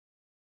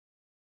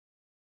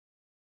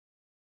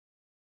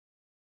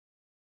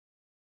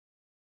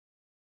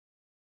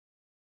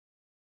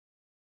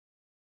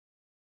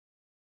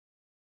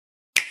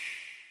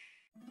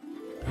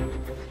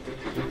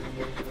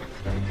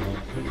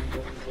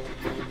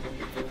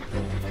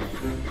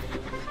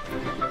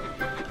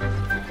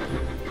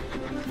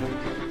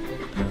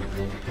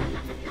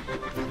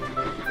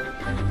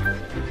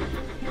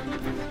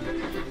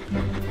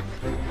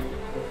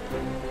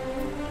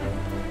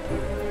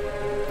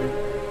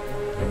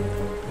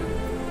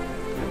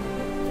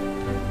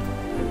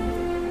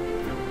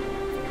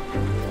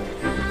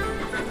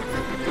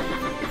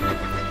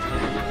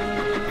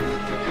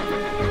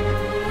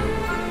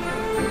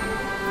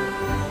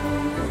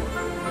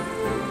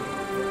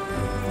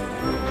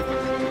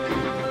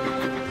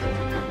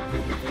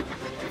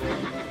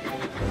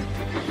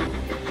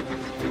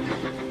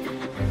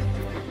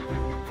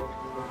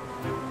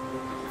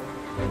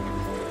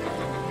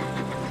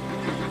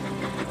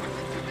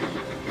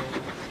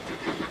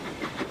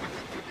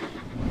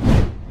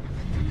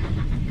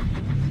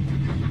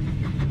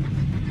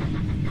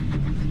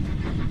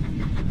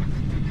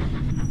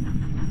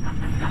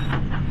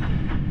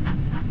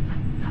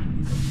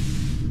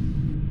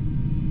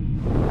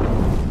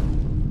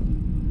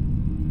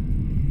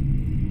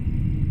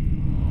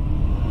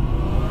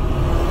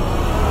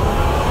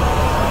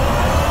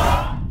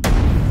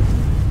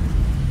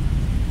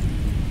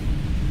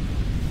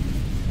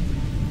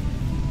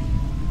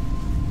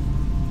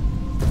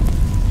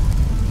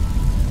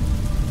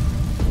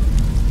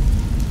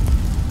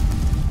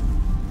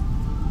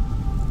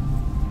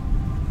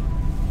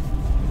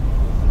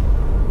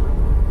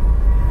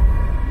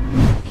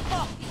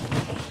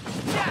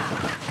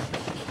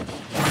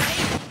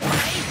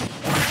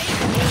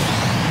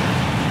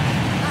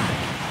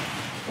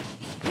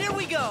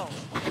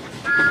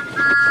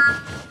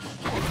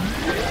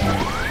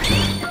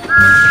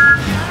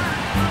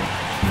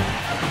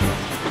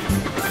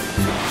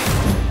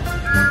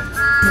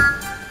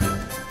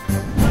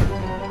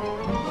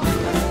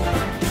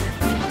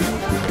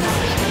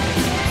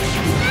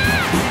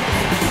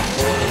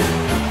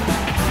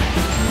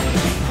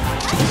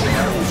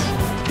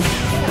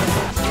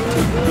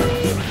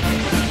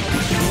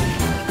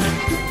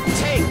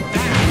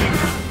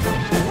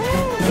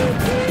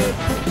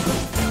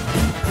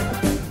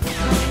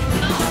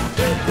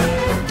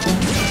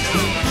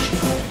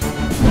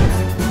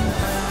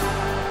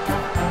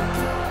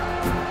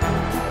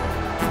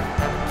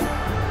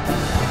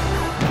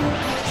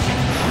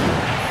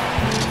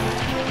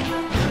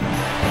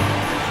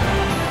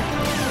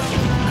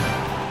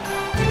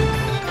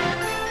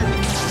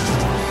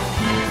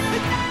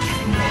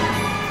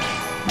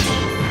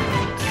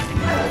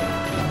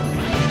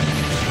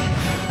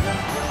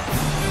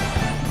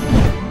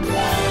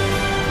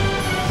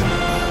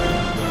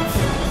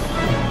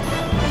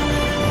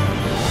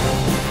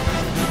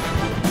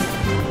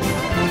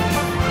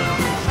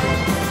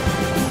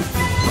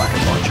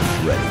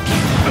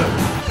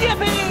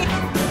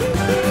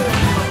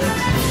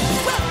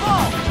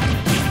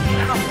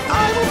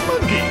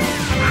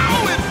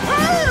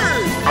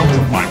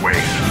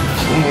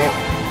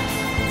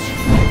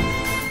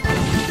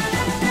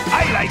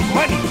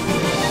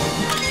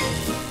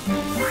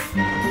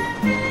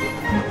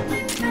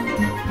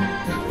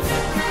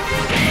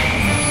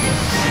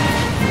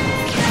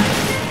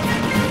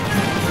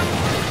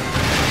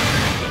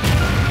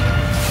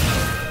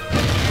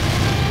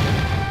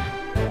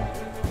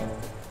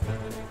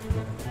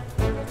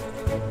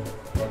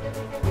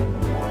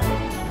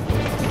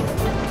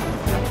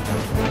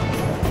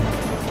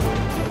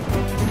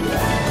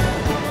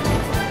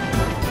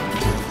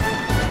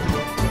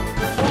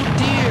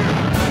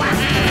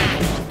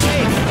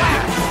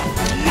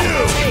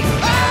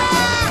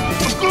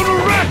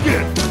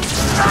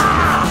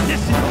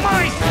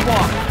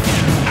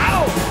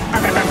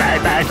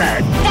Fuck!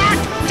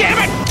 Damn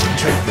it!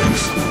 Take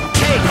this.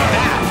 Take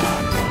that!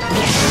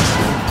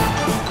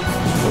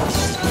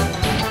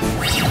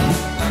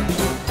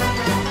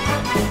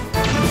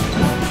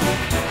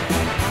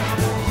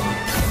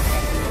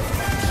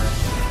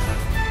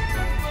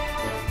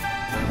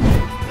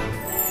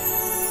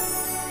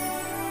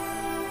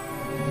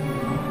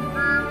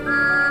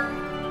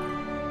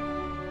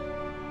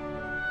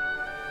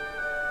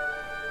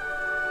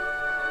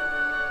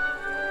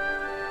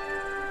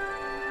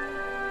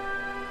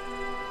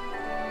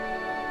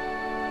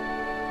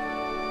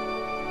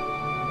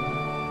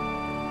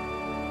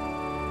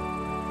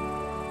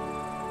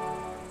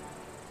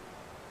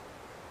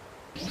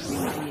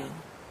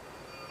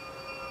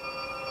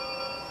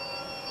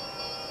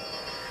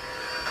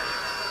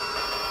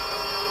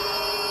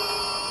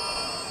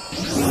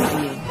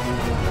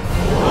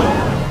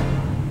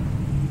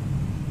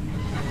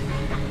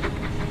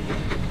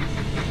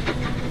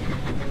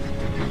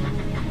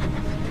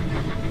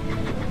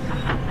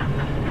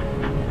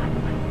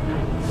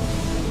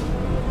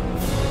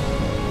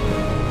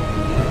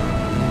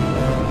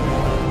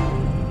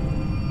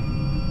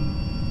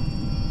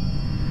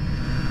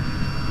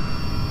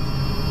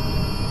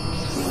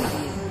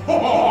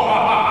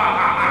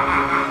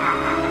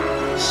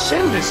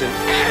 Cinders and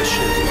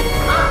ashes.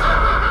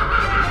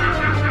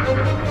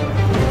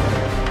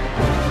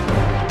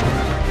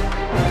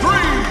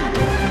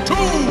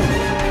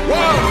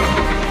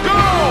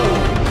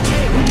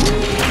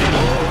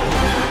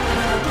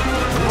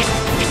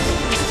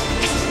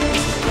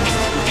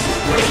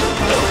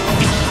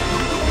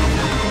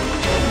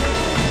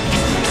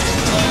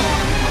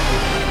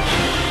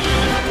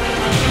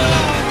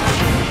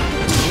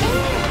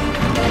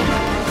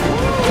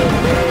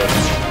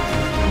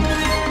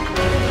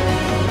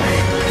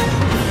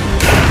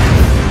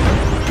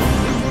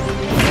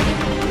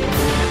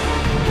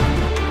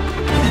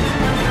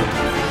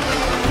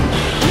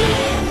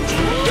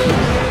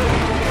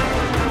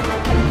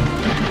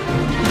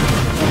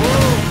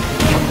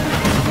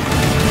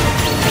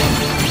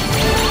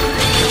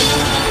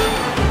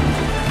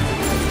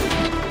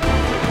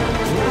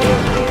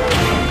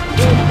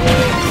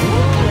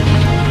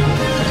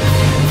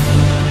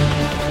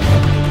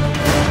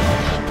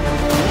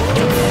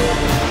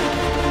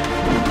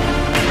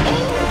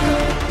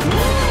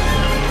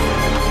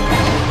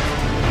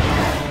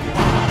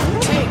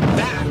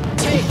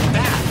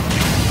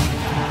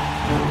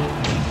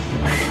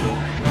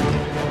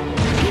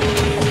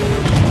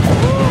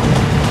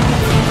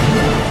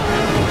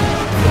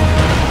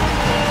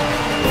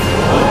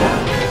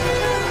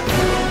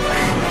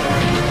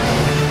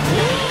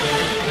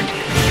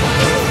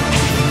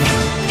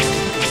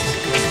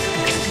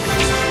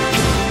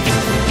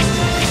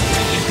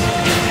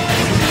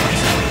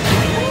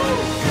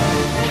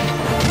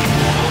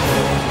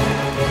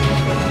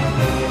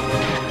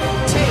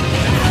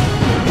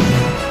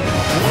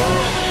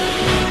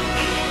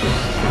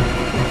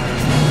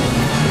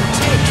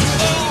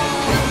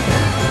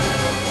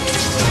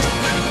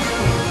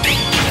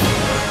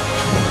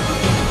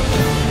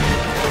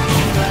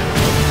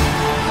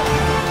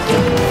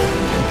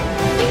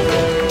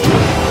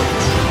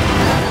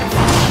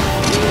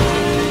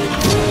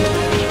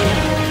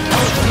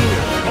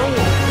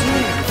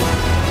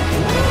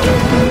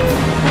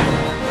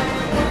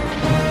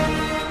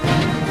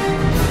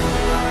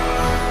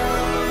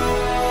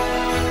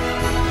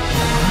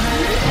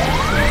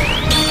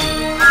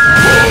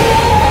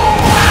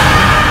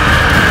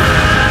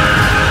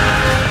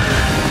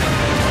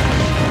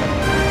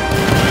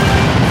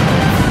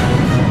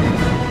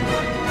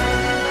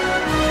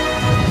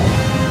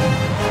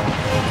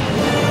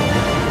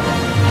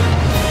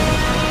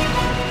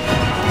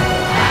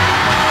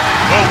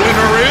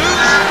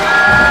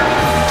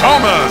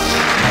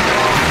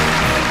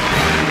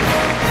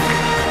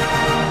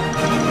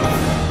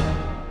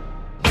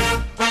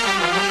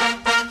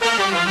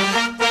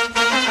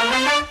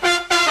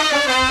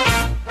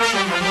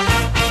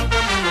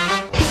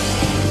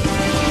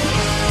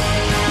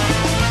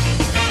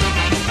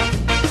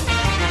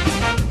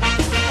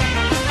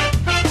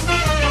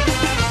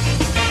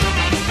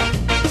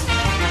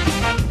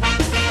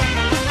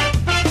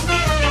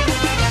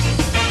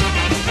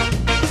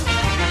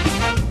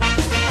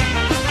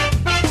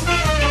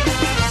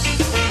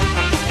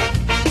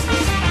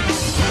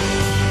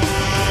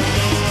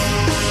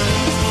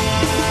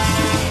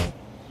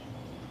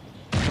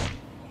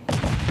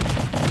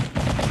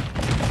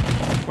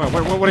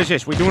 What is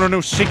this? We doing a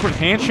new secret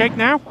handshake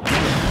now? Fuck!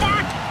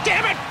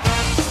 Damn it!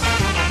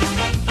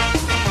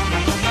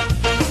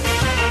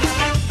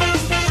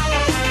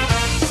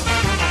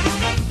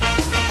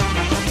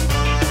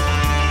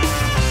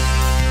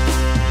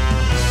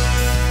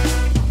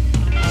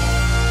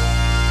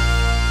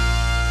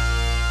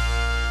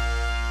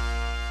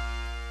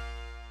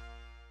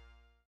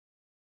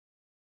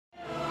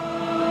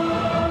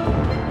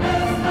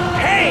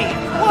 Hey!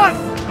 What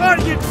are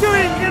you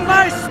doing in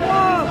my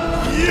swamp?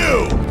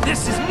 You!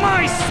 This is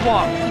my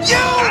swamp! You!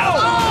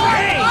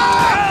 Hey!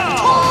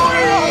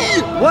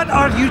 Toy! What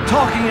are you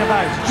talking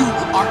about? You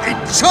are a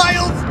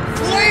child's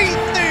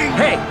plaything!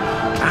 Hey,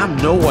 I'm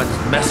no one's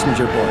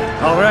messenger boy,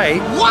 all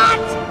right? What?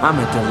 I'm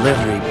a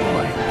delivery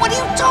boy. What are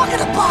you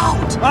talking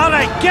about? All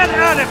right, get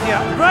out of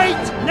here right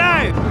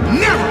now.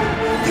 Never!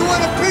 You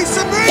want a piece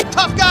of me,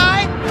 tough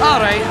guy? All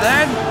right,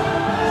 then.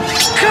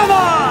 Come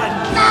on!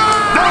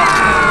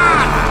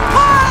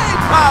 High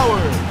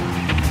power!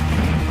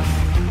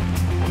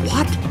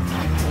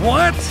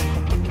 What?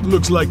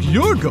 Looks like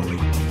you're going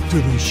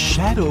to the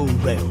Shadow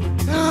Realm.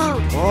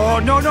 Oh,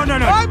 no.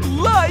 I'm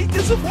light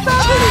as a feather.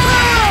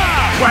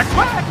 Quack,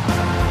 quack.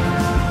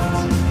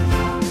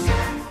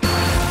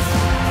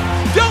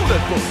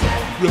 Donut Boy,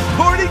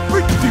 reporting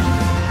for duty.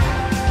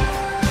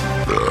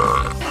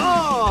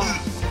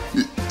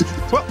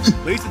 Well,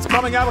 at least it's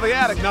coming out of the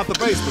attic, not the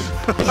basement.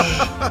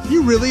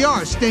 You really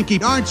are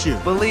stinky, aren't you?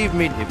 Believe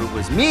me, if it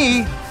was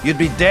me, you'd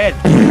be dead.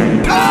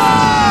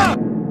 Ah!